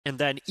And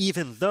then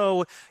even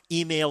though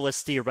email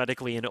is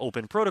theoretically an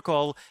open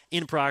protocol,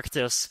 in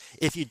practice,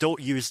 if you don't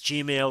use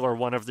Gmail or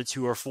one of the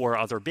 2 or 4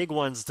 other big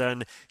ones,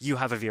 then you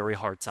have a very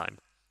hard time.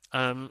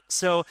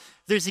 So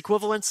there's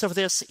equivalence of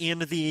this in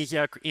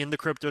the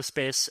crypto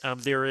space.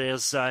 There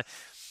is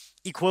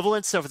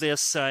equivalence of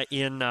this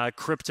in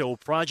crypto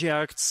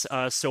projects.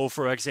 So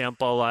for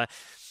example,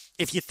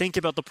 if you think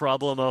about the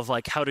problem of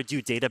like how to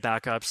do data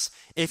backups,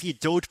 if you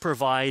don't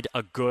provide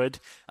a good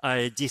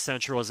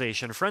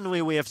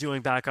decentralization-friendly way of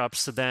doing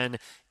backups, then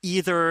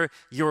either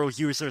your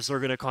users are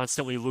going to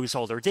constantly lose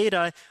all their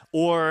data,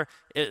 or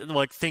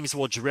like things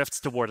will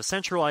drift toward a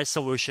centralized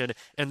solution,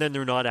 and then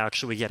they're not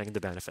actually getting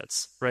the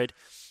benefits, right?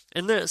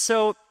 And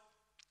so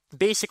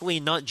basically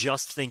not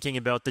just thinking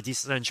about the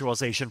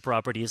decentralization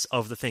properties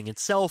of the thing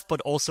itself, but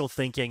also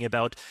thinking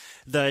about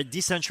the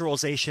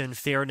decentralization,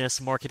 fairness,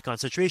 market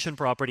concentration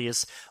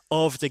properties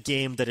of the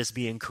game that is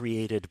being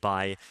created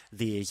by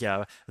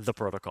the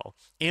protocol.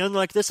 And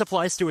like this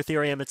applies to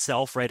Ethereum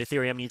itself, right?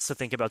 Ethereum needs to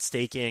think about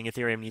staking.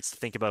 Ethereum needs to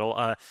think about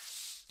like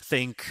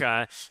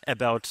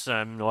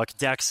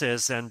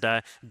DEXs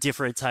and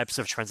different types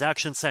of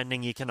transaction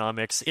sending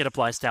economics. It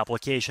applies to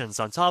applications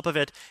on top of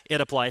it. It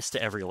applies to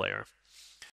every layer.